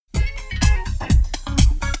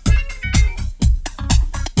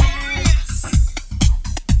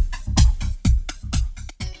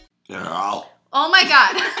my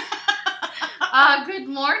God. Good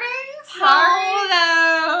morning. Sorry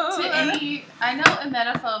Hello. to any. I know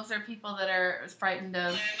emetophobes are people that are frightened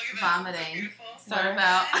of vomiting. So what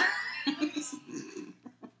about? I'm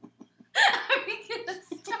gonna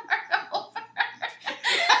start over.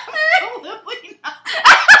 Absolutely not.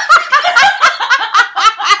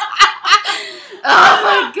 Oh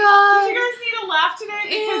my God. Did you guys need a laugh today?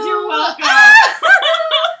 Because you're welcome.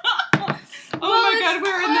 Oh my God,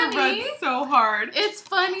 we're in the red so hard. It's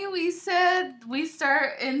funny we said we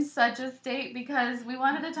start in such a state because we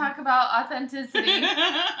wanted to talk about authenticity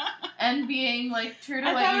and being like true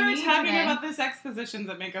to what you need. I thought we were talking today. about the sex positions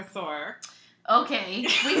that make us sore. Okay,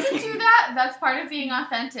 we can do that. That's part of being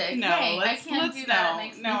authentic. No, hey, I can't do that. It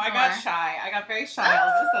makes me sore. I got shy. I got very shy all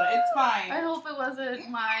of a sudden. It's fine. I hope it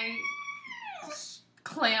wasn't my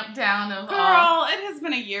clamp down of Girl, all. it has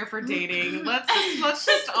been a year for dating. Let's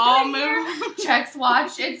just all move. Checks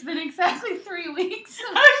watch. It's been exactly 3 weeks.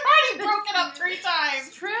 I've already broken up 3 times.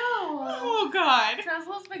 It's true. Oh God.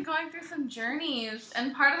 Tresla's been going through some journeys,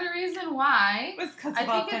 and part of the reason why It's because I of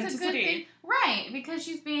think authenticity. it's a good thing, right? Because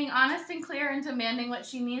she's being honest and clear and demanding what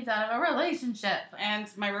she needs out of a relationship. And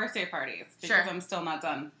my birthday parties, because Sure. I'm still not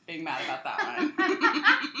done being mad about that one.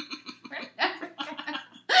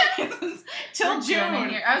 Till We're June.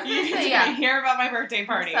 I was going to say, You're hear about my birthday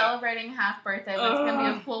party. We're celebrating half birthday, but it's going to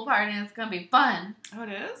be a pool party and it's going to be fun. Oh, it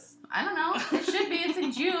is? I don't know. It should be. It's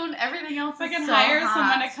in June. Everything else I is can so hire hot.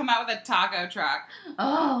 someone to come out with a taco truck.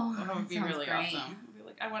 Oh, That would be sounds really great. awesome. I'd be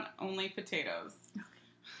like, I want only potatoes.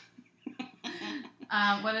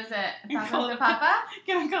 What is it? Call Tacos de it papa?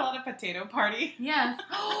 Can I call it a potato party? Yes.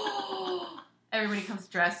 Everybody comes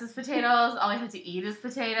dressed as potatoes. All we have to eat is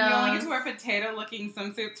potatoes. You only get to wear potato-looking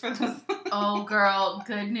swimsuits for this. Oh, girl.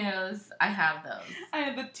 Good news. I have those.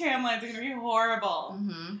 The tan lines are going to be horrible.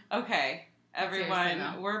 Mm-hmm. Okay, everyone,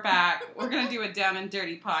 Seriously, though. we're back. We're going to do a Down and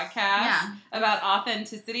Dirty podcast about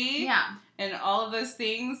authenticity and all of those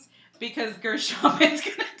things because Guru Shabd is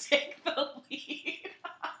going to take the lead.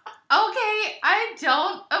 Okay, I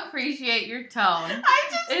don't appreciate your tone.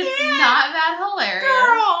 It's can't. not that hilarious.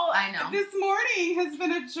 Girl, I know. This morning has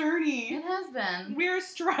been a journey. It has been. We're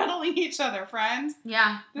straddling each other, friend.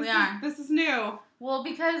 Yeah, we are. This is new. Well,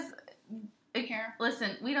 because... Here.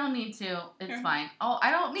 Listen, we don't need to. It's Here. fine. Oh,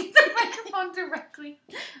 I don't need the microphone directly.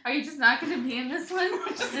 Are you just not going to be in this one?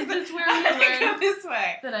 Is this where we Go learn this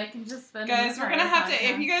way. that I can just spend Guys, we're going to have to,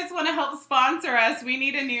 if you guys want to help sponsor us, we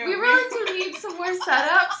need a new... We really do need some more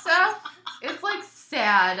setup stuff. It's like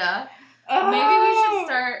sad. Maybe we should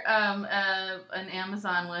start an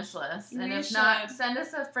Amazon wish list. And if not, send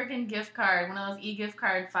us a freaking gift card. One of those e-gift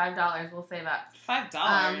card, $5. We'll save up. $5?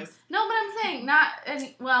 No, but I'm saying not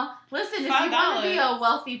any... Well, listen, if you want to be a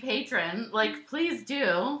wealthy patron, like, please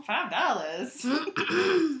do.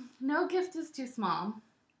 $5? No gift is too small.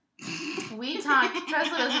 We talked...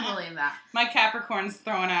 Tresla doesn't believe that. My Capricorn's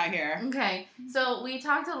throwing out here. Okay, so we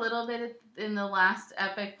talked a little bit in the last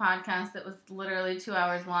epic podcast that was literally 2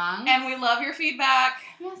 hours long. And we love your feedback.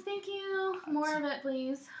 Yes, thank you. More of it,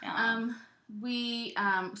 please. Yeah.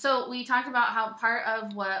 So we talked about how part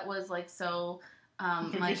of what was like so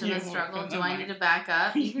much of a struggle. Do I need to back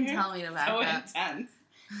up? You can tell me to back up. So intense.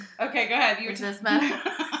 Okay, go ahead. Is this better?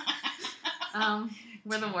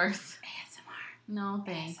 We're the worst. ASMR. No,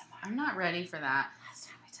 thanks. ASMR. I'm not ready for that. Last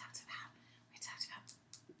time we talked about.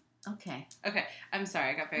 Okay. Okay, I'm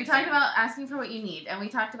sorry. I got very We talked about asking for what you need, and we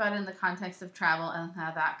talked about it in the context of travel and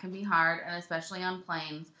how that can be hard, and especially on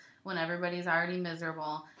planes when everybody's already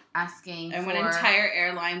miserable, asking and for... when entire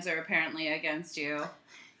airlines are apparently against you.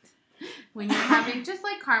 When you're having just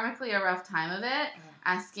like karmically a rough time of it,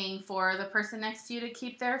 asking for the person next to you to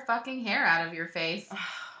keep their fucking hair out of your face.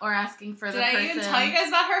 Or asking for the person... Did I even tell you guys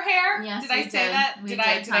about her hair? Yes, Did I say that? Did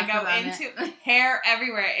I go into hair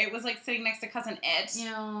everywhere? It was like sitting next to Cousin It.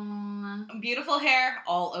 Beautiful hair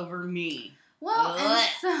all over me. Well, and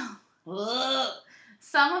so... Ugh.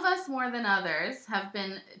 Some of us more than others have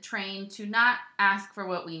been trained to not ask for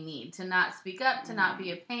what we need, to not speak up, to not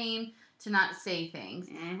be a pain, to not say things.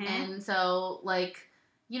 Mm-hmm. And so, like,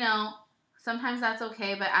 you know, sometimes that's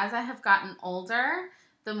okay, but as I have gotten older,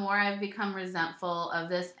 the more I've become resentful of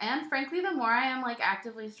this, and frankly, the more I am, like,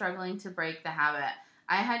 actively struggling to break the habit.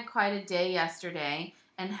 I had quite a day yesterday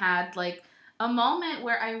and had, like, a moment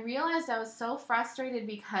where I realized I was so frustrated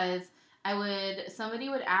because somebody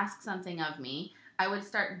would ask something of me, I would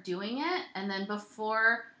start doing it, and then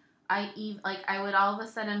before I would all of a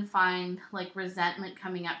sudden find, like, resentment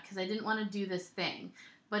coming up because I didn't want to do this thing.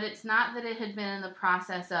 But it's not that it had been in the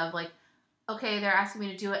process of, like, okay, they're asking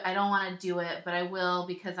me to do it, I don't want to do it, but I will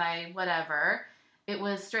because whatever. it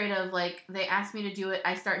was straight of like, they asked me to do it,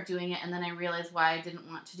 I start doing it, and then I realized why I didn't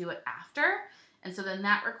want to do it after. And so then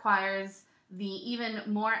that requires the even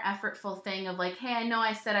more effortful thing of like, hey, I know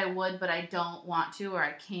I said I would, but I don't want to, or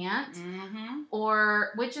I can't. Mm-hmm.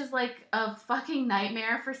 Or, which is like a fucking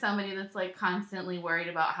nightmare for somebody that's like constantly worried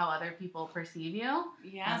about how other people perceive you.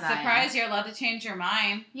 Yeah, surprised you're allowed to change your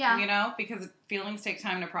mind. Yeah. You know, because feelings take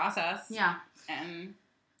time to process. Yeah. And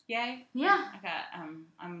yay. Yeah.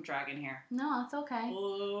 I'm dragging here. No, it's okay.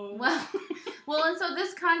 Oh. Well, and so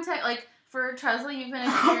this context, like, for Tresla, you've been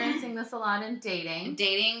experiencing this a lot in dating.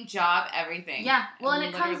 Dating, job, everything. Yeah. Well, and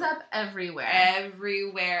it comes up everywhere.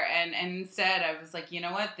 Everywhere. And instead, I was like, you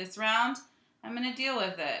know what? This round, I'm going to deal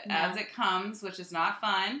with it as it comes, which is not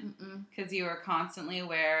fun because you are constantly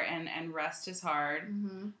aware and rest is hard.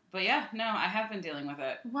 Mm-hmm. But yeah, no, I have been dealing with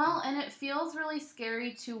it. Well, and it feels really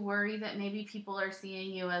scary to worry that maybe people are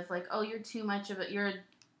seeing you as like, oh, you're too much of it. You're a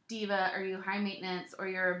diva, or you're high maintenance, or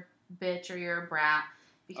you're a bitch, or you're a brat.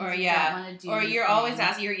 Or don't want to do or you're always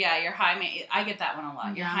asking, you're high maintenance. I get that one a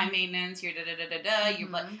lot. You're high maintenance. You're da-da-da-da-da. You're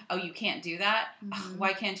like, oh, you can't do that? Mm-hmm.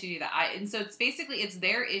 Why can't you do that? And so it's basically, it's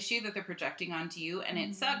their issue that they're projecting onto you, and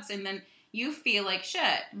it sucks. And then you feel like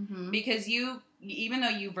shit because even though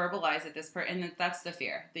you verbalize it, and that's the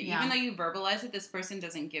fear, that even though you verbalize it, this person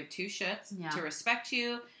doesn't give two shits to respect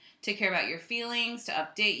you, to care about your feelings, to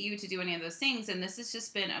update you, to do any of those things. And this has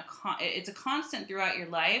just been it's a constant throughout your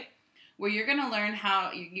life, where you're going to learn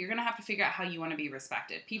you're going to have to figure out how you want to be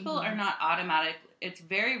respected. People are not automatic. It's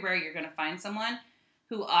very rare you're going to find someone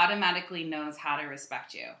who automatically knows how to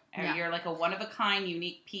respect you. And you're like a one-of-a-kind,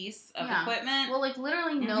 unique piece of equipment. Well, like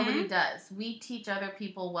literally nobody does. We teach other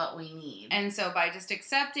people what we need. And so by just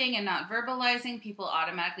accepting and not verbalizing, people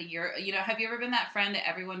automatically, have you ever been that friend that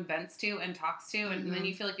everyone vents to and talks to, and then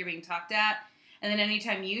you feel like you're being talked at? And then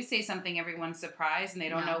anytime you say something, everyone's surprised and they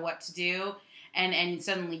don't know what to do. And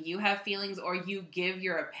suddenly you have feelings, or you give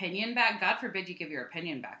your opinion back. God forbid you give your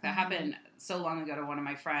opinion back. That happened so long ago to one of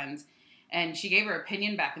my friends. And she gave her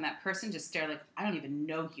opinion back, and that person just stared like, I don't even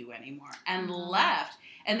know you anymore, and left.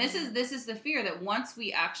 And this is the fear that once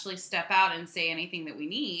we actually step out and say anything that we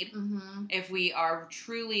need, if we are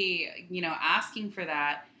truly, asking for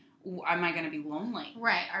that, am I going to be lonely?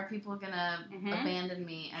 Right. Are people going to abandon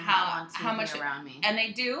me and not want to be around me? And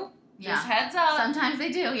they do. Just heads up. Sometimes they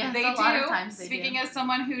do. Yes, a lot of times they do. Speaking as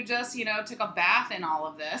someone who just, took a bath in all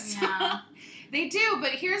of this. Yeah. They do,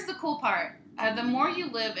 but here's the cool part. The more you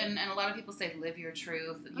live, and a lot of people say live your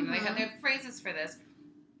truth. They have their phrases for this.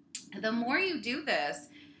 The more you do this,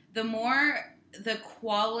 the more the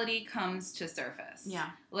quality comes to surface. Yeah.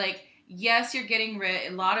 Like, yes, you're getting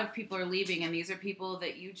rid. A lot of people are leaving, and these are people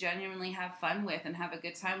that you genuinely have fun with and have a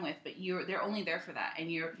good time with. But they're only there for that,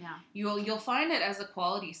 and you'll find that as the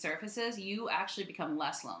quality surfaces, you actually become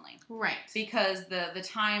less lonely, right? Because the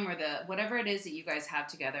time or the whatever it is that you guys have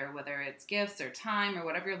together, whether it's gifts or time or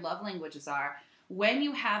whatever your love languages are, when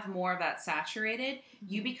you have more of that saturated,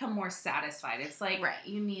 you become more satisfied. It's like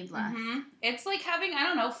you need less. It's like having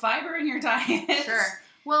fiber in your diet. Sure.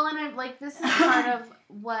 Well, and this is part of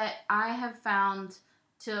what I have found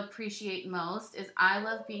to appreciate most is I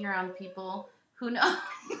love being around people who know.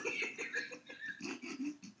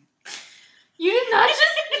 You did not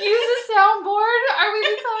just use a soundboard? Are we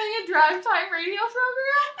becoming a drive time radio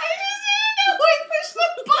program? I just didn't know I pushed the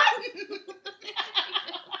button.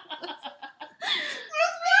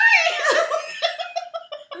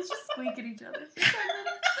 Let's just squeak at each other for 10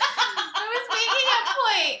 minutes. I was making a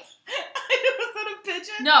point. Was that a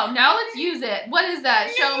pigeon? No, now let's use it. What is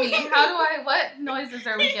that? Show me. What noises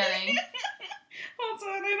are we getting? Hold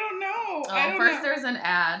on, I don't know. Oh, first there's an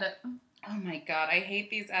ad. Oh my god, I hate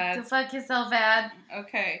these ads. To fuck yourself ad.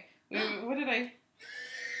 Okay. What did I...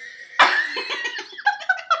 Of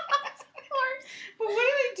course. Well, what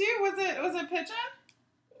did I do? Was it pigeon?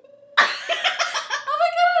 Oh my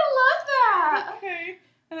god, I love that. Okay.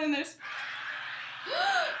 And then there's...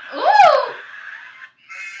 Ooh!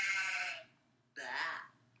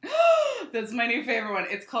 That's my new favorite one.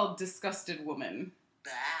 It's called Disgusted Woman.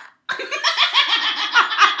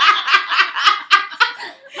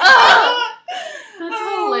 Oh, that's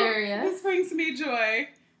hilarious. This brings me joy.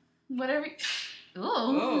 Whatever.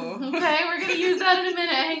 Ooh. Okay, we're going to use that in a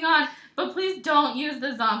minute. Hang on. But please don't use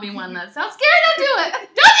the zombie one. That sounds scary. Don't do it.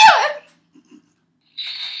 Don't do it.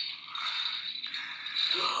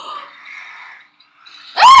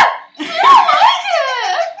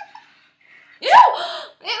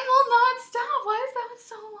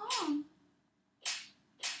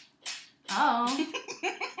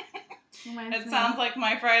 It sounds like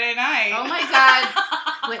my Friday night. Oh my god.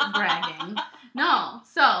 Quit bragging. No.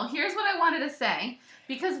 So, here's what I wanted to say.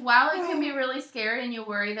 Because while it can be really scary and you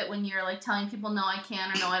worry that when you're like telling people no I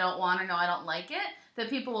can or no I don't want or no I don't like it, that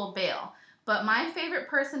people will bail. But my favorite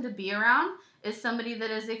person to be around is somebody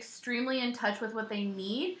that is extremely in touch with what they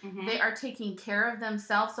need. Mm-hmm. They are taking care of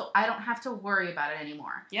themselves, so I don't have to worry about it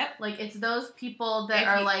anymore. Yep. Like, it's those people that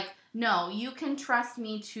are like, no, you can trust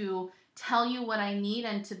me to tell you what I need,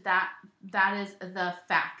 and to that is the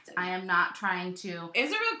fact. I am not trying to...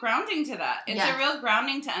 It's a real grounding to that. It's a real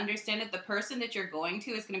grounding to understand that the person that you're going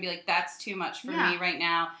to is going to be like, that's too much for me right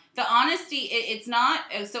now. The honesty, it's not...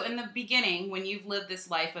 So in the beginning, when you've lived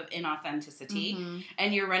this life of inauthenticity, mm-hmm.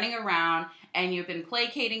 and you're running around, and you've been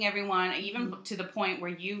placating everyone, even mm-hmm. to the point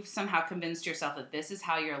where you've somehow convinced yourself that this is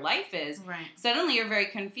how your life is, right. Suddenly you're very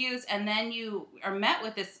confused, and then you are met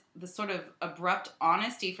with this sort of abrupt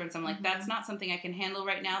honesty from someone, like, mm-hmm. that's not something I can handle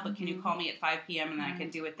right now, but mm-hmm. can you call me at 5 p.m. and then I can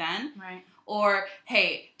do it then? Right. Or,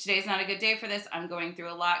 hey, today's not a good day for this. I'm going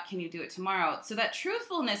through a lot. Can you do it tomorrow? So that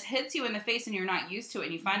truthfulness hits you in the face and you're not used to it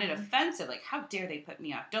and you find mm-hmm. it offensive. Like, how dare they put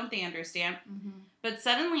me off? Don't they understand? Mm-hmm. But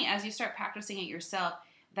suddenly, as you start practicing it yourself,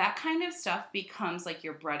 that kind of stuff becomes like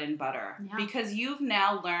your bread and butter. Yeah. Because you've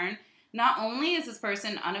now learned, not only is this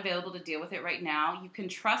person unavailable to deal with it right now, you can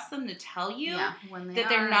trust them to tell you that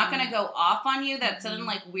they're not going to go off on you, that mm-hmm. sudden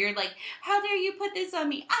like weird, like, how dare you put this on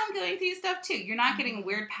me? I'm going through stuff too. You're not mm-hmm. getting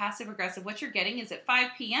weird passive aggressive. What you're getting is at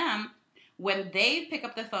 5 p.m. when they pick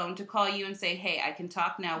up the phone to call you and say, hey, I can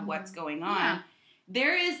talk now. Mm-hmm. What's going on? Yeah.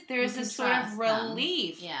 There's this sort of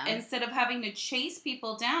relief instead of having to chase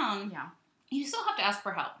people down. Yeah. You still have to ask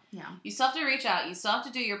for help. Yeah. You still have to reach out. You still have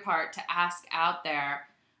to do your part to ask out there.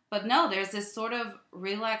 But no, there's this sort of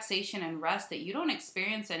relaxation and rest that you don't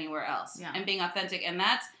experience anywhere else. Yeah. And being authentic. And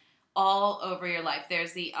that's all over your life.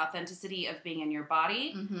 There's the authenticity of being in your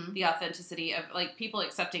body. Mm-hmm. The authenticity of, like, people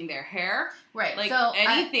accepting their hair. Right. Like, so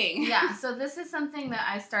anything. So this is something that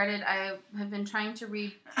I started. I have been trying to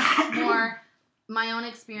read more my own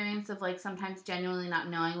experience of, like, sometimes genuinely not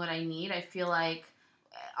knowing what I need. I feel like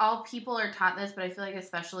all people are taught this, but I feel like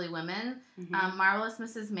especially women. Mm-hmm. Marvelous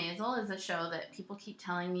Mrs. Maisel is a show that people keep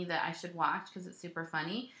telling me that I should watch because it's super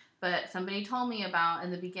funny. But somebody told me about in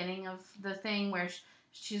the beginning of the thing where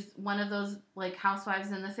she's one of those like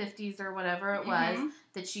housewives in the 50s or whatever it was, mm-hmm.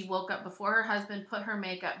 that she woke up before her husband, put her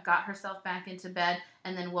makeup, got herself back into bed,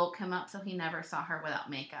 and then woke him up so he never saw her without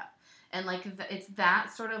makeup. And like it's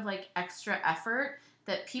that sort of like extra effort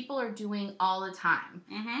that people are doing all the time.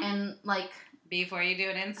 Mm-hmm. And like... Before you do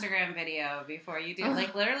an Instagram video, before you do,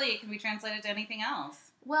 like, literally, it can be translated to anything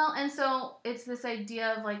else. Well, and so it's this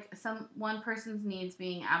idea of, like, one person's needs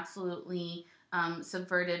being absolutely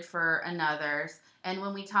subverted for another's. And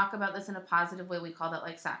when we talk about this in a positive way, we call that,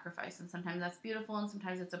 like, sacrifice. And sometimes that's beautiful and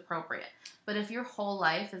sometimes it's appropriate. But if your whole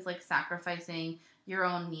life is, like, sacrificing your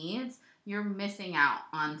own needs, you're missing out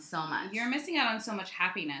on so much. You're missing out on so much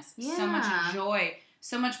happiness, so much joy.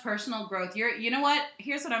 So much personal growth. You know what?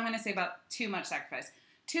 Here's what I'm going to say about too much sacrifice.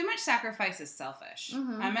 Too much sacrifice is selfish.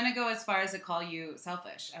 Mm-hmm. I'm going to go as far as to call you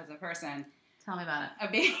selfish as a person. Tell me about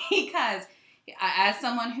it. Because as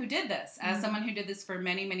someone who did this, someone who did this for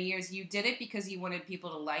many, many years, you did it because you wanted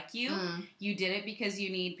people to like you. Mm. You did it because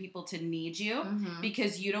you need people to need you. Mm-hmm.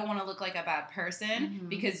 Because you don't want to look like a bad person. Mm-hmm.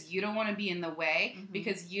 Because you don't want to be in the way. Mm-hmm.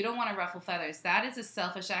 Because you don't want to ruffle feathers. That is a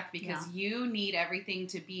selfish act because you need everything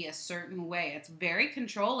to be a certain way. It's very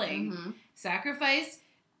controlling. Mm-hmm. Sacrifice,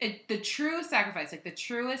 the true sacrifice, like the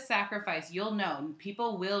truest sacrifice, you'll know.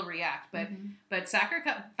 People will react. But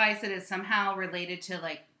sacrifice that is somehow related to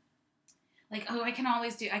like, oh, I can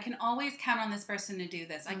always count on this person to do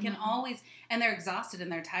this. I can always, and they're exhausted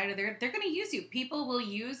and they're tired. They're going to use you. People will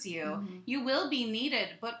use you. Mm-hmm. You will be needed,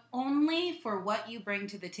 but only for what you bring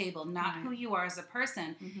to the table, not who you are as a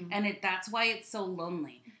person. Mm-hmm. And that's why it's so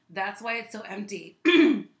lonely. That's why it's so empty.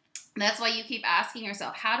 That's why you keep asking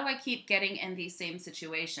yourself, how do I keep getting in these same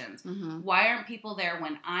situations? Mm-hmm. Why aren't people there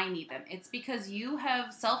when I need them? It's because you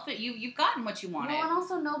have you've gotten what you wanted. Well, and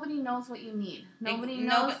also nobody knows what you need. Nobody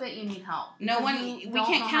knows that you need help. We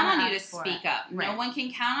can't count on you to speak up. Right. No one can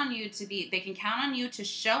count on you they can count on you to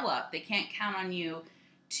show up. They can't count on you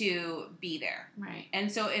to be there. Right. And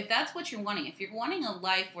so if that's what you're wanting, if you're wanting a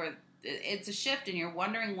life where it's a shift and you're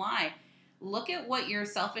wondering why, look at what you're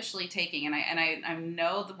selfishly taking, and I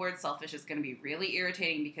know the word selfish is going to be really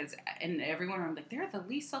irritating because in everyone I'm like, they're the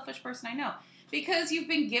least selfish person I know because you've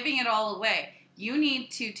been giving it all away. You need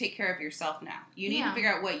to take care of yourself now. You need to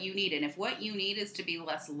figure out what you need, and if what you need is to be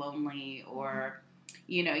less lonely or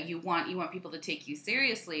you want people to take you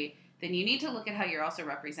seriously, then you need to look at how you're also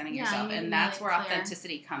representing yourself, and that's where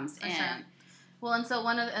authenticity comes in. Sure. Well, and so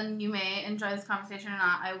and you may enjoy this conversation or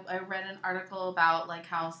not. I read an article about like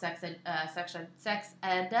how sex ed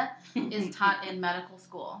is taught in medical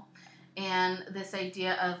school, and this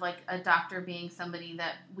idea of like a doctor being somebody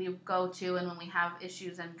that we go to, and when we have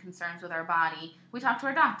issues and concerns with our body, we talk to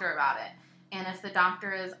our doctor about it. And if the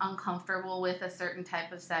doctor is uncomfortable with a certain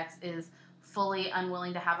type of sex, is fully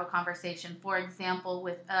unwilling to have a conversation, for example,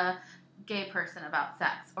 with a gay person about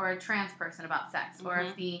sex or a trans person about sex, or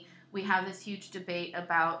if we have this huge debate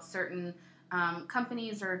about certain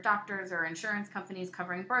companies or doctors or insurance companies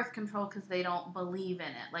covering birth control because they don't believe in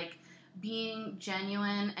it. Like, being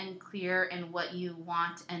genuine and clear in what you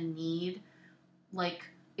want and need. Like,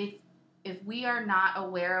 if we are not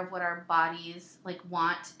aware of what our bodies like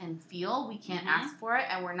want and feel, we can't ask for it,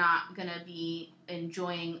 and we're not gonna be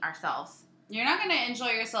enjoying ourselves. You're not gonna enjoy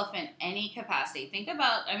yourself in any capacity.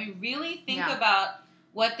 Really think about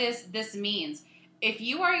what this means. If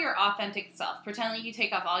you are your authentic self, pretend like you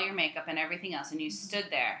take off all your makeup and everything else, and you stood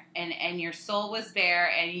there, and your soul was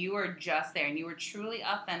bare, and you were just there, and you were truly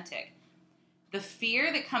authentic. The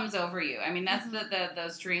fear that comes over you, that's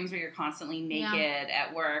those dreams where you're constantly naked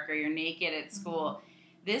at work or you're naked at school.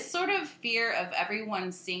 This sort of fear of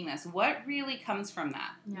everyone seeing this, what really comes from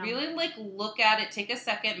that? Yeah. Really, like, look at it, take a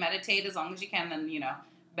second, meditate as long as you can, then,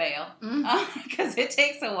 bail. Because it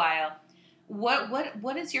takes a while.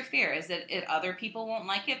 What is your fear? Is it other people won't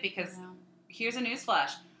like it? Because here's a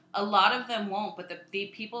newsflash. A lot of them won't, but the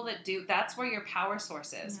people that do, that's where your power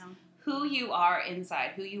source is. Yeah. Who you are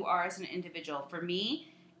inside, who you are as an individual. For me,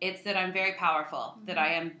 it's that I'm very powerful, that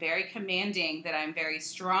I am very commanding, that I'm very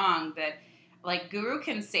strong, that, like, Guru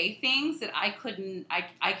can say things that I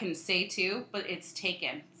can say too, but it's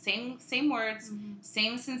taken. Same words,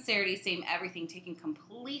 same sincerity, same everything, taken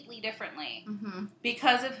completely differently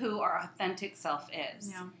because of who our authentic self is.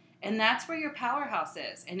 Yeah. And that's where your powerhouse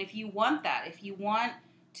is. And if you want that, if you want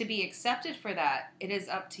to be accepted for that, it is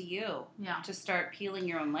up to you to start peeling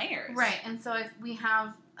your own layers. Right. And so if we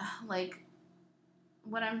have, like,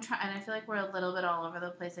 what I'm trying, and I feel like we're a little bit all over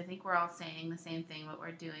the place. I think we're all saying the same thing, but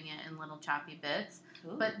we're doing it in little choppy bits.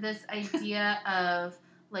 Ooh. But this idea of,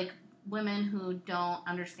 like, women who don't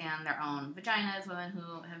understand their own vaginas, women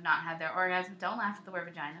who have not had their orgasm. Don't laugh at the word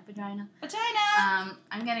vagina. Vagina.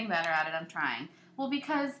 I'm getting better at it. I'm trying. Well,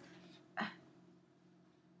 because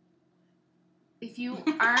if you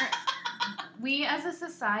aren't, we as a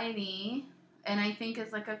society, and I think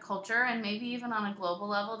as like a culture, and maybe even on a global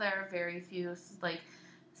level, there are very few like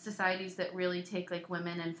societies that really take like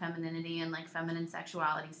women and femininity and like feminine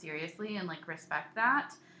sexuality seriously and like respect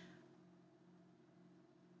that.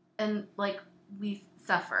 And like we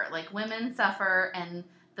suffer, like women suffer, and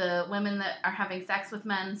the women that are having sex with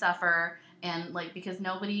men suffer, and like because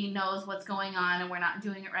nobody knows what's going on and we're not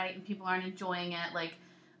doing it right and people aren't enjoying it. Like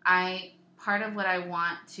part of what I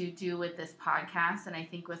want to do with this podcast, and I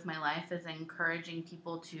think with my life, is encouraging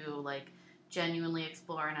people to like genuinely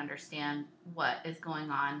explore and understand what is going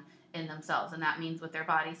on in themselves. And that means with their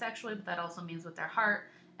body sexually, but that also means with their heart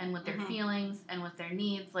and with their feelings and with their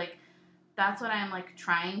needs. Like, that's what I'm like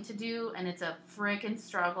trying to do, and it's a freaking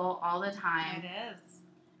struggle all the time. It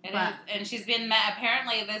is. And she's been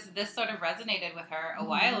apparently this sort of resonated with her a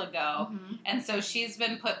while ago, and so she's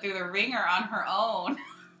been put through the ringer on her own.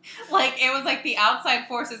 Like, it was like the outside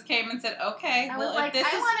forces came and said, okay, I was like, I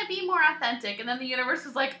want to be more authentic. And then the universe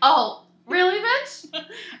was like, oh, really, bitch?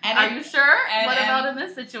 And are you sure? What about in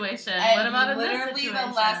this situation? What about in this situation? Literally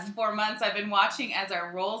the last 4 months I've been watching as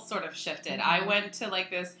our roles sort of shifted. I went to like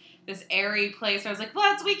this airy place where I was like,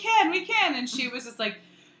 we can. And she was just like,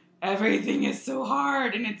 everything is so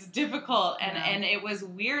hard and it's difficult. And it was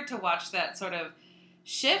weird to watch that sort of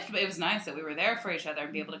shift, but it was nice that we were there for each other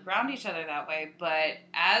and be able to ground each other that way. But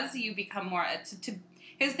as you become more,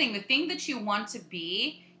 here's the thing, that you want to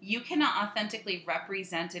be, you cannot authentically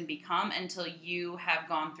represent and become until you have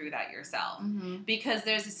gone through that yourself. Because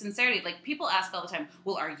there's a sincerity. Like, people ask all the time,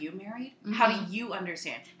 well, are you married? How do you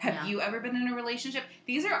understand? Have you ever been in a relationship?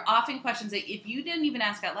 These are often questions that if you didn't even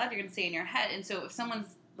ask out loud, you're going to say in your head. And so if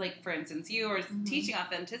someone's, like, for instance, you are teaching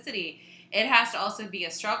authenticity, it has to also be a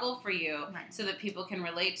struggle for you so that people can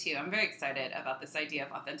relate to you. I'm very excited about this idea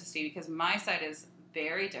of authenticity because my side is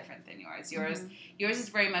very different than yours. Yours is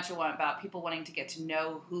very much about people wanting to get to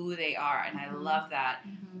know who they are, and I love that.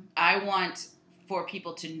 I want for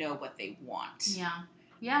people to know what they want.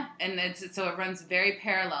 Yeah. And so it runs very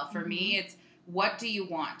parallel. For me, it's what do you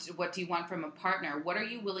want? What do you want from a partner? What are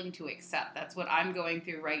you willing to accept? That's what I'm going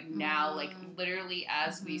through right now, like literally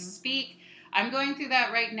as we speak. I'm going through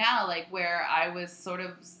that right now, like where I was sort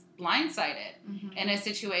of blindsided in a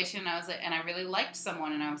situation. I was like, and I really liked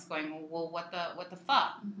someone, and I was going, well, what the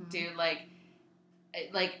fuck, dude? Like,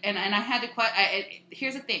 like, and I had to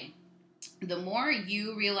here's the thing. The more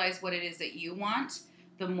you realize what it is that you want,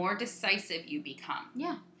 the more decisive you become.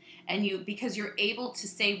 Yeah. And because you're able to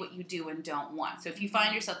say what you do and don't want. So if you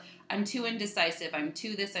find yourself, I'm too indecisive, I'm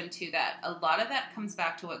too this, I'm too that, a lot of that comes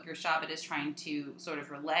back to what Guru Shabd is trying to sort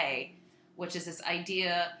of relay, which is this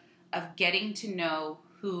idea of getting to know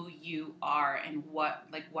who you are and what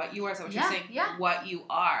you are. So what you're saying, what you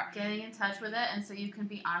are. Getting in touch with it, and so you can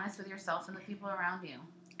be honest with yourself and the people around you.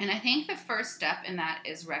 And I think the first step in that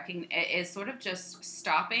is sort of just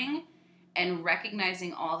stopping and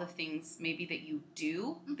recognizing all the things maybe that you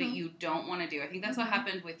do that you don't want to do. I think that's what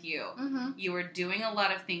happened with you. You were doing a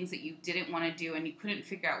lot of things that you didn't want to do, and you couldn't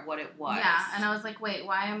figure out what it was. Yeah, and I was like, wait,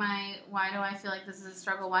 why do I feel like this is a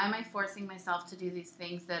struggle? Why am I forcing myself to do these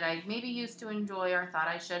things that I maybe used to enjoy or thought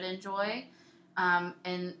I should enjoy?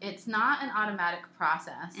 And it's not an automatic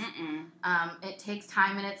process. It takes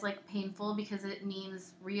time, and it's like painful because it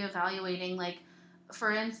means reevaluating. Like,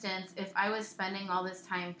 for instance, if I was spending all this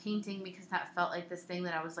time painting because that felt like this thing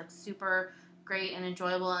that I was like super great and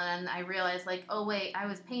enjoyable, and then I realized like, oh wait, I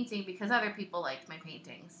was painting because other people liked my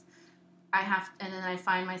paintings. And then I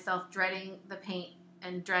find myself dreading the paint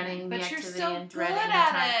and dreading the activity and dreading the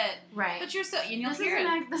time. Right. But you're so, and you'll hear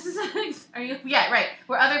it. This is are you? Yeah, right.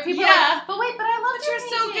 Where other people are like, but wait, but I love you're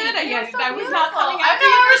painting. so good. I was not coming after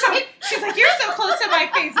you. She's like, you're so close to my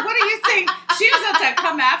face. What are you saying? She was about to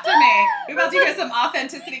come after me. You're about to hear some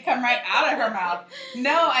authenticity come right out of her mouth.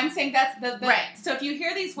 No, I'm saying that's the right. So if you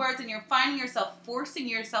hear these words and you're finding yourself forcing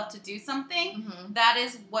yourself to do something, that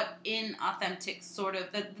is what inauthentic sort of,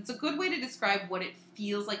 that's a good way to describe what it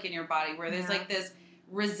feels like in your body, where there's like this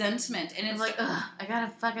resentment, and it's like, ugh, I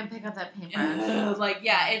gotta fucking pick up that paintbrush.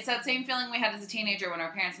 It's that same feeling we had as a teenager when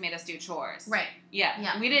our parents made us do chores. Right.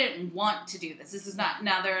 Yeah. We didn't want to do this. This is not,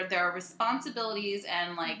 now there are responsibilities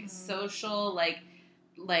and social,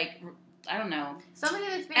 I don't know. Somebody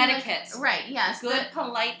that's being etiquette. Right, yes. Good,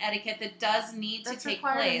 polite etiquette that does need to take place. That's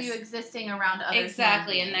required of you existing around other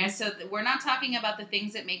exactly, human beings. And we're not talking about the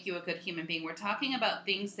things that make you a good human being. We're talking about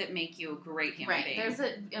things that make you a great human being.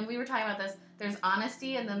 And we were talking about this. There's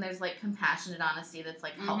honesty, and then there's like compassionate honesty that's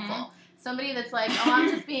like helpful. Somebody that's like, oh, I'm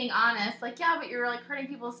just being honest. Like, yeah, but you're like hurting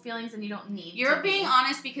people's feelings, and you don't need. You're being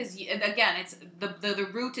honest because, again, it's the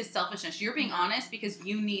root is selfishness. You're being honest because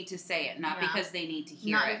you need to say it, not because they need to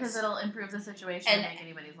hear it. Not because it'll improve the situation and make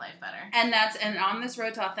anybody's life better. And on this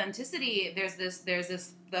road to authenticity, there's this.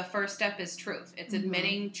 The first step is truth. It's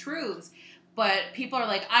admitting truths. But people are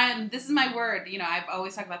like, this is my word. You know, I've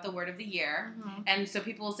always talked about the word of the year. And so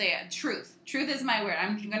people will say, truth. Truth is my word.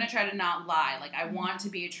 I'm going to try to not lie. Like, I want to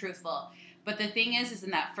be truthful. But the thing is in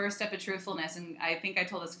that first step of truthfulness, and I think I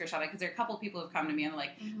told this Guru Shabd, because there are a couple people who have come to me and they're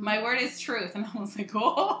like, my word is truth. And I was like,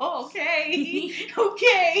 oh, okay.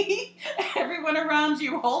 Okay. Everyone around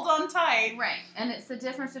you, hold on tight. Right. And it's the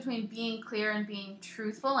difference between being clear and being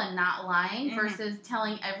truthful and not lying versus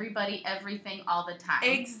telling everybody everything all the time.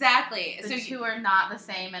 Exactly. The two are not the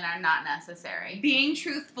same and are not necessary. Being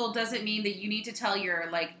truthful doesn't mean that you need to tell your,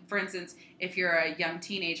 like, for instance, if you're a young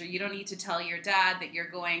teenager, you don't need to tell your dad that you're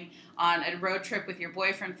going on a road trip with your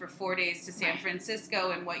boyfriend for 4 days to San Francisco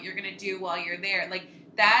and what you're going to do while you're there. Like,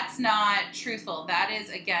 that's not truthful. That is,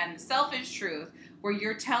 again, selfish truth, where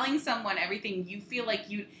you're telling someone everything you feel like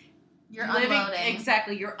you're unloading.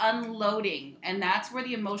 Exactly. You're unloading. And that's where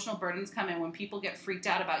the emotional burdens come in, when people get freaked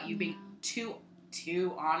out about you being too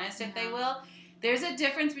honest, if they will. There's a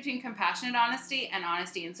difference between compassionate honesty and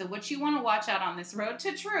honesty. And so what you want to watch out on this road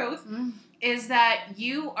to truth is that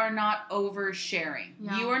you are not oversharing.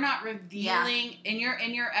 Yeah. You are not revealing in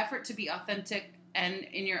your effort to be authentic and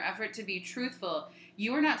in your effort to be truthful.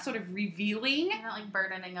 You are not sort of revealing. You're not like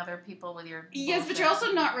burdening other people with your bullshit. Yes, but you're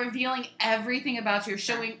also not revealing everything about you. You're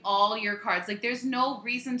showing all your cards. Like, there's no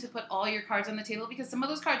reason to put all your cards on the table because some of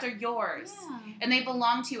those cards are yours. Yeah. And they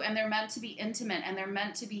belong to you, and they're meant to be intimate, and they're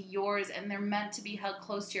meant to be yours, and they're meant to be held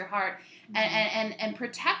close to your heart and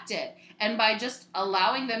protected. And by just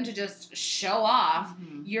allowing them to just show off,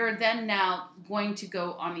 you're then now going to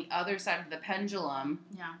go on the other side of the pendulum.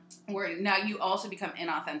 Yeah. Where now you also become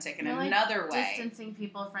inauthentic in another way. Distancing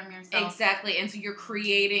people from yourself. Exactly. And so you're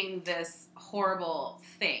creating this horrible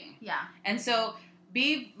thing. Yeah. And so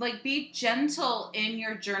be gentle in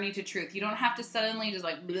your journey to truth. You don't have to suddenly just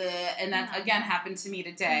like bleh, and that again happened to me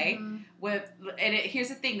today. Here's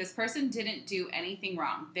the thing: this person didn't do anything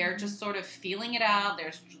wrong. They're just sort of feeling it out.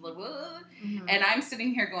 And I'm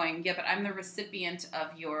sitting here going, yeah, but I'm the recipient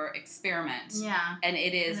of your experiment. Yeah, and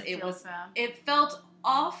it felt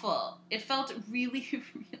awful. It felt really,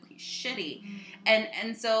 really shitty,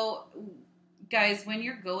 and so guys, when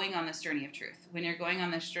you're going on this journey of truth, when you're going on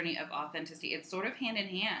this journey of authenticity, it's sort of hand in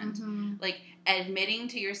hand. Mm-hmm. Like, admitting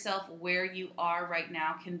to yourself where you are right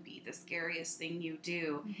now can be the scariest thing you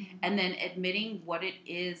do. Mm-hmm. And then admitting what it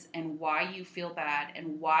is and why you feel bad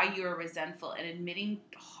and why you're resentful, and admitting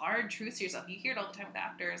hard truths to yourself. You hear it all the time with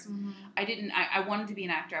actors. Mm-hmm. I wanted to be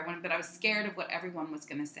an actor. But I was scared of what everyone was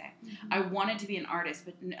going to say. Mm-hmm. I wanted to be an artist,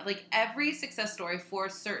 but like every success story for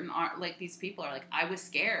certain art, like these people are like, I was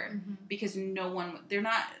scared Mm-hmm. because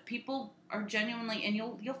people are genuinely, and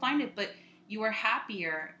you'll find it, but you are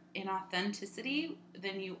happier in authenticity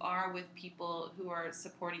than you are with people who are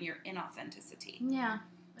supporting your inauthenticity. Yeah.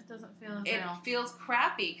 It doesn't feel as It real. feels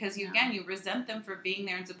crappy because you resent them for being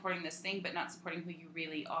there and supporting this thing, but not supporting who you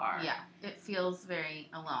really are. Yeah, it feels very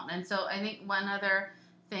alone. And so I think one other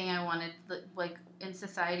thing I wanted, like in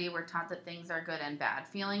society, we're taught that things are good and bad.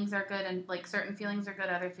 Feelings are good, and like certain feelings are good,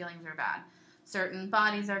 other feelings are bad. Certain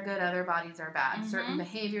bodies are good, other bodies are bad. Mm-hmm. Certain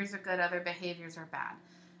behaviors are good, other behaviors are bad.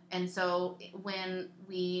 And so when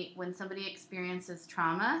somebody experiences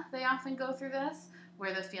trauma, they often go through this,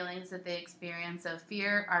 where the feelings that they experience of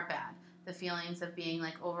fear are bad. The feelings of being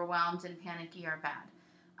like overwhelmed and panicky are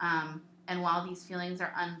bad. And while these feelings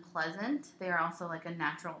are unpleasant, they are also like a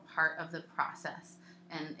natural part of the process.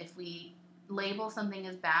 And if we label something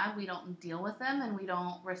as bad, we don't deal with them and we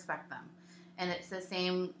don't respect them. And it's the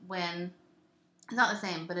same when, it's not the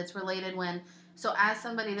same, but it's related when, so as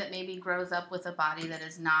somebody that maybe grows up with a body that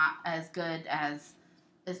is not as good as,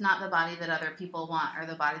 is not the body that other people want or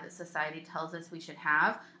the body that society tells us we should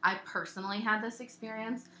have, I personally had this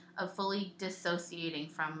experience of fully dissociating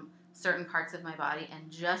from certain parts of my body and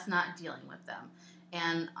just not dealing with them.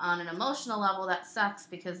 And on an emotional level, that sucks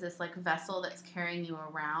because this like vessel that's carrying you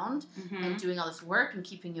around Mm-hmm. and doing all this work and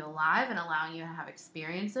keeping you alive and allowing you to have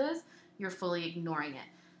experiences, you're fully ignoring it.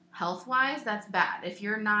 Health-wise, that's bad. If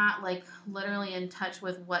you're not like literally in touch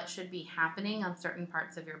with what should be happening on certain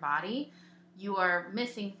parts of your body, you are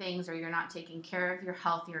missing things or you're not taking care of your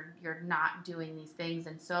health, you're not doing these things.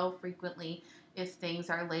 And so frequently, if things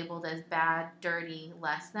are labeled as bad, dirty,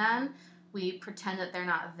 less than, we pretend that they're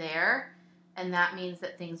not there. And that means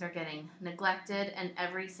that things are getting neglected, and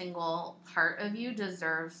every single part of you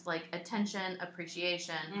deserves like attention,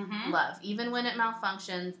 appreciation, Mm-hmm. love. Even when it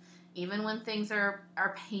malfunctions, even when things are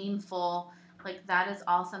painful, like that is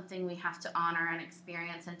all something we have to honor and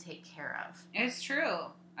experience and take care of. It's true.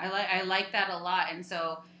 I like that a lot. And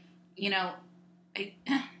so, I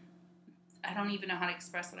don't even know how to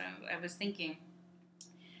express what I was thinking.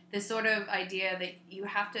 This sort of idea that you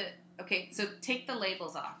have to, okay, so take the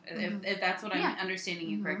labels off, Mm-hmm. if that's what I'm understanding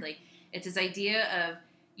you correctly. It's this idea of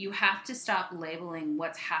you have to stop labeling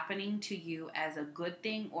what's happening to you as a good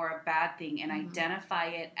thing or a bad thing and identify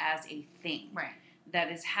it as a thing. Right.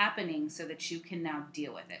 That is happening so that you can now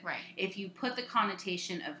deal with it. Right. If you put the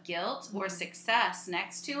connotation of guilt or success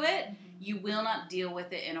next to it, you will not deal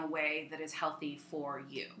with it in a way that is healthy for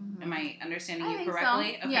you. Am I understanding you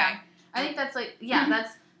correctly? So. Okay. Yeah. I think that's like,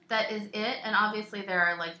 that is it. And obviously there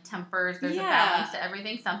are like tempers, there's a balance to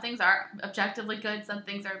everything. Some things are objectively good, some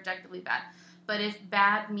things are objectively bad. But if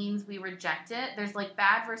bad means we reject it, there's like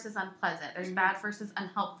bad versus unpleasant. There's bad versus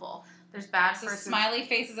unhelpful. There's bad versus smiley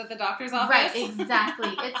faces at the doctor's office. Right,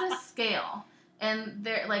 exactly. It's a scale. And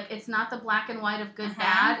they're like, it's not the black and white of good,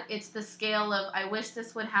 bad. It's the scale of I wish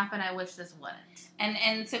this would happen, I wish this wouldn't.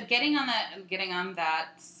 And so getting on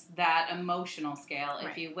that emotional scale,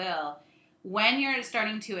 if you will, when you're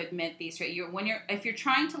starting to admit these, if you're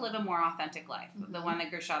trying to live a more authentic life, the one that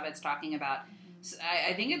Guru Shabd's talking about,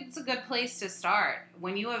 I think it's a good place to start.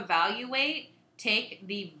 When you evaluate, take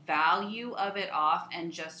the value of it off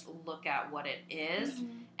and just look at what it is,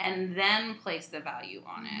 and then place the value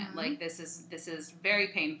on it. Like this is very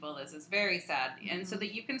painful. This is very sad, and so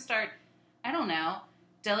that you can start, I don't know,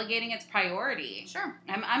 delegating its priority. Sure.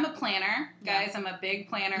 I'm a planner, guys. I'm a big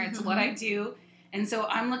planner. It's what I do, and so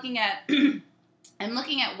I'm looking at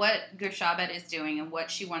what Guru Shabd is doing and what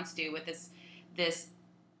she wants to do with this.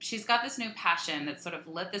 She's got this new passion that's sort of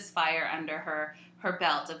lit this fire under her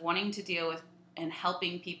belt of wanting to deal with and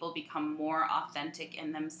helping people become more authentic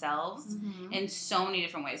in themselves in so many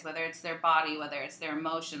different ways, whether it's their body, whether it's their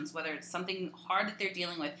emotions, whether it's something hard that they're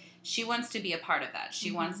dealing with. She wants to be a part of that. She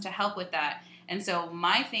wants to help with that. And so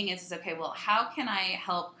my thing is okay, well, how can I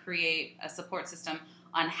help create a support system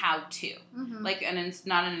on how to? Like, and it's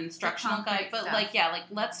not an instructional guide, but stuff.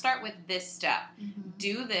 Let's start with this step.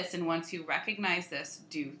 Do this, and once you recognize this,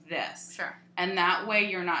 do this. Sure. And that way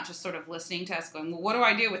you're not just sort of listening to us going, well, what do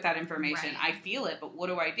I do with that information? Right. I feel it, but what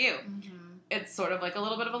do I do? It's sort of like a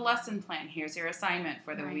little bit of a lesson plan. Here's your assignment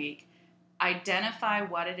for the week. Identify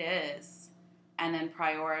what it is and then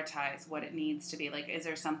prioritize what it needs to be. Like, is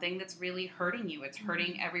there something that's really hurting you? It's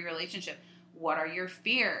hurting every relationship. What are your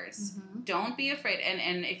fears? Don't be afraid.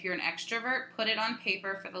 And if you're an extrovert, put it on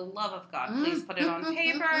paper. For the love of God, please put it on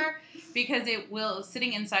paper, because it will,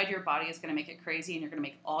 sitting inside your body is going to make it crazy, and you're going to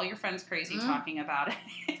make all your friends crazy talking about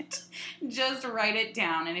it. Just write it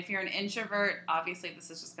down. And if you're an introvert, obviously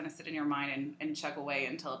this is just going to sit in your mind and chug away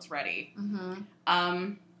until it's ready.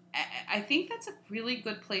 I think that's a really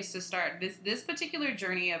good place to start. This particular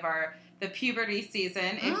journey of the puberty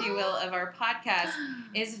season, if you will, of our podcast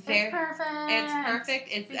is very perfect. It's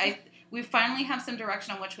perfect. We finally have some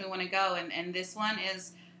direction on which we want to go, and this one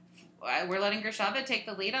is, we're letting Guru Shabd take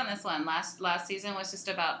the lead on this one. Last season was just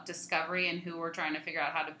about discovery and who we're trying to figure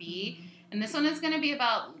out how to be, and this one is going to be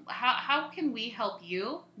about how can we help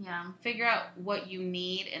you figure out what you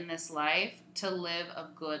need in this life to live a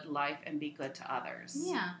good life and be good to others.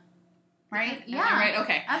 Yeah. Right? Yeah. Right?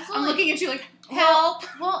 Okay. Absolutely. I'm looking at you like, help!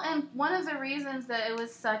 Well, and one of the reasons that it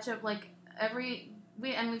was such a,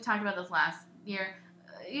 we've talked about this last year,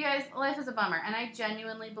 you guys, life is a bummer, and I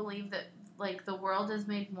genuinely believe that, like, the world is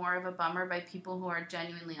made more of a bummer by people who are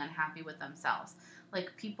genuinely unhappy with themselves.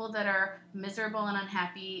 Like, people that are miserable and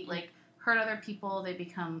unhappy, like, hurt other people, they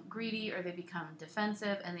become greedy or they become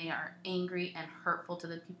defensive, and they are angry and hurtful to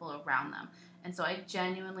the people around them. And so I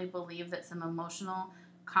genuinely believe that some emotional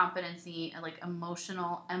competency and, like,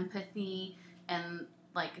 emotional empathy and,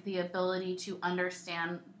 like, the ability to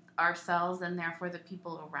understand ourselves and therefore the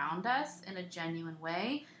people around us in a genuine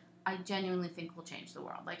way, I genuinely think will change the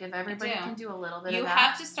world. Like, if everybody can do a little bit of that. You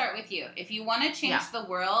have to start with you. If you want to change the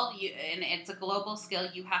world, and it's a global scale,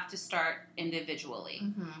 you have to start individually.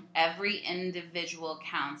 Every individual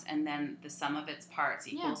counts, and then the sum of its parts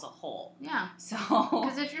equals a whole. Yeah. So,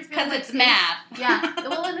 because if you're feeling it's math. Yeah.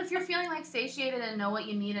 Well, and if you're feeling, like, satiated and know what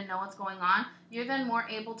you need and know what's going on, you're then more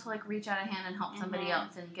able to, like, reach out a hand and help somebody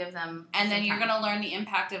else and give them. And then you're going to learn the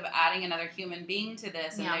impact of adding another human being to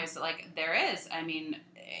this. And there is. I mean,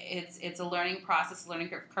 it's a learning process. Learning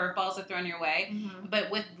curveballs are thrown your way, but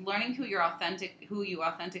with learning who you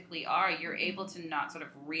authentically are, you're able to not sort of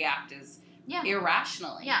react as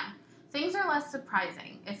irrationally. Yeah, things are less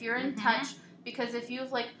surprising if you're in touch, because if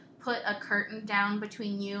you've, like, put a curtain down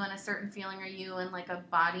between you and a certain feeling, or you and, like, a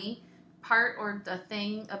body part or a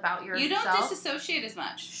thing about yourself, you don't disassociate as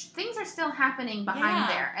much. Things are still happening behind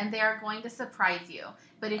there, and they are going to surprise you.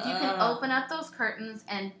 But if you can open up those curtains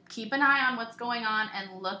and keep an eye on what's going on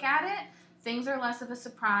and look at it, things are less of a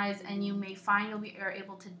surprise, and you may find you're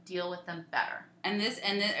able to deal with them better. And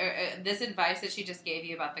this advice that she just gave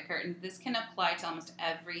you about the curtains, this can apply to almost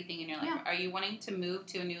everything in your life. Yeah. Are you wanting to move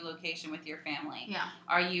to a new location with your family? Yeah.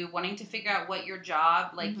 Are you wanting to figure out what your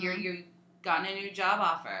job, like you've gotten a new job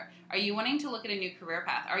offer? Are you wanting to look at a new career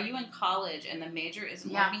path? Are you in college and the major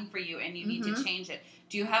isn't working for you and you need to change it?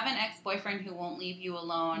 Do you have an ex-boyfriend who won't leave you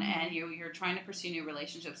alone and you're trying to pursue new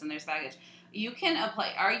relationships and there's baggage? You can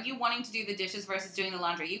apply. Are you wanting to do the dishes versus doing the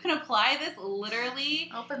laundry? You can apply this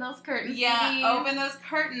literally. Open those curtains. Yeah, open those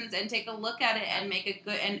curtains and take a look at it and make a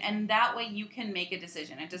good, and that way you can make a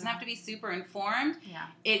decision. It doesn't have to be super informed. Yeah.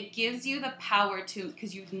 It gives you the power to,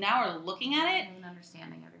 because you now are looking at it. An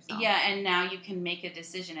understanding of yourself. Yeah, and now you can make a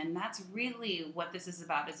decision. And that's really what this is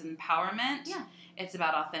about, is empowerment. Yeah. It's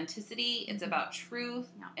about authenticity. It's about truth.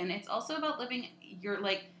 Yeah. And it's also about living your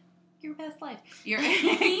best life. You're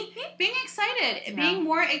being excited, being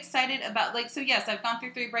more excited about, like, so yes, I've gone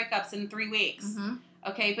through 3 breakups in 3 weeks.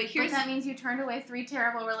 Okay, but that means you turned away 3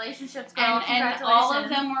 terrible relationships, girl. And all of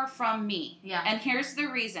them were from me. Yeah. And here's the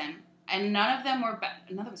reason. And none of them were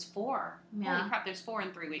another was 4. Yeah. Holy crap, there's 4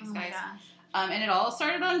 in 3 weeks, guys. Gosh. And it all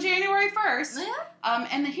started on January 1st. Yeah.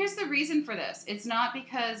 And here's the reason for this. It's not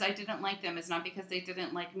because I didn't like them. It's not because they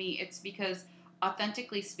didn't like me. It's because,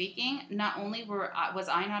 authentically speaking, not only was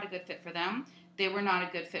I not a good fit for them, they were not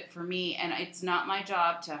a good fit for me. And it's not my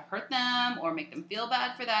job to hurt them or make them feel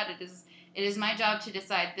bad for that. It is my job to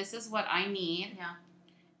decide this is what I need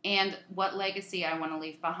and what legacy I want to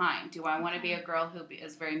leave behind. Do I want to be a girl who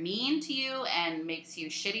is very mean to you and makes you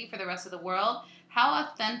shitty for the rest of the world? How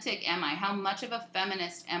authentic am I? How much of a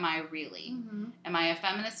feminist am I really? Am I a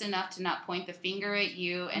feminist enough to not point the finger at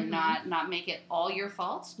you and not make it all your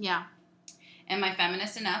fault? Yeah. Am I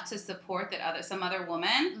feminist enough to support that some other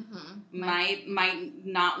woman might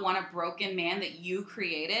not want a broken man that you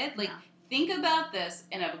created? Like, think about this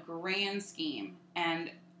in a grand scheme.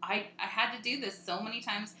 And I had to do this so many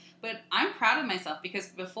times, but I'm proud of myself, because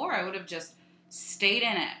before I would have just stayed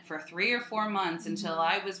in it for 3 or 4 months until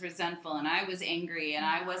I was resentful and I was angry and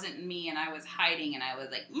I wasn't me and I was hiding and I was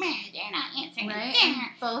like, man, they're not answering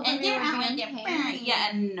and they're not with their parents. Yeah,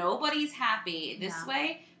 and nobody's happy. This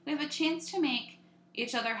way, we have a chance to make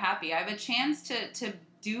each other happy. I have a chance to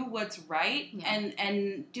do what's right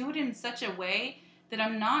and do it in such a way that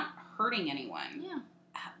I'm not hurting anyone. Yeah.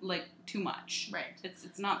 Like, too much. Right.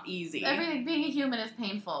 It's not easy. Everything, being a human is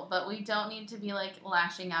painful, but we don't need to be, like,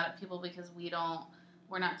 lashing out at people because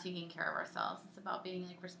we're not taking care of ourselves. It's about being,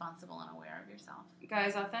 like, responsible and aware of yourself.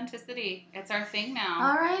 Guys, authenticity. It's our thing now.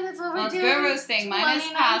 All right, that's what we're doing. Let's go roasting. Mine is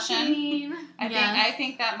passion. I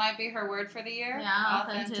think that might be her word for the year. Yeah,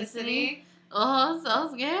 authenticity. Oh,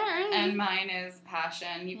 so scary. And mine is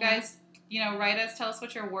passion. You guys, write us. Tell us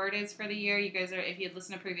what your word is for the year. You guys if you'd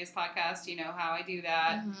listened to previous podcasts, you know how I do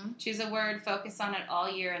that. Mm-hmm. Choose a word, focus on it all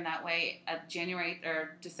year, and that way at January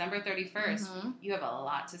or December 31st, you have a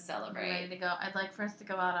lot to celebrate. We're ready to go. I'd like for us to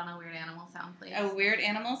go out on a weird animal sound, please. A weird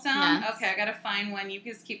animal sound? Yes. Okay, I gotta find one. You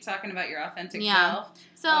just keep talking about your authentic self.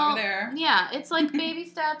 So, over there. Yeah, it's like baby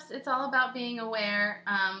steps. It's all about being aware.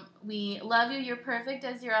 We love you. You're perfect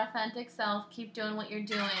as your authentic self. Keep doing what you're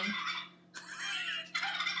doing.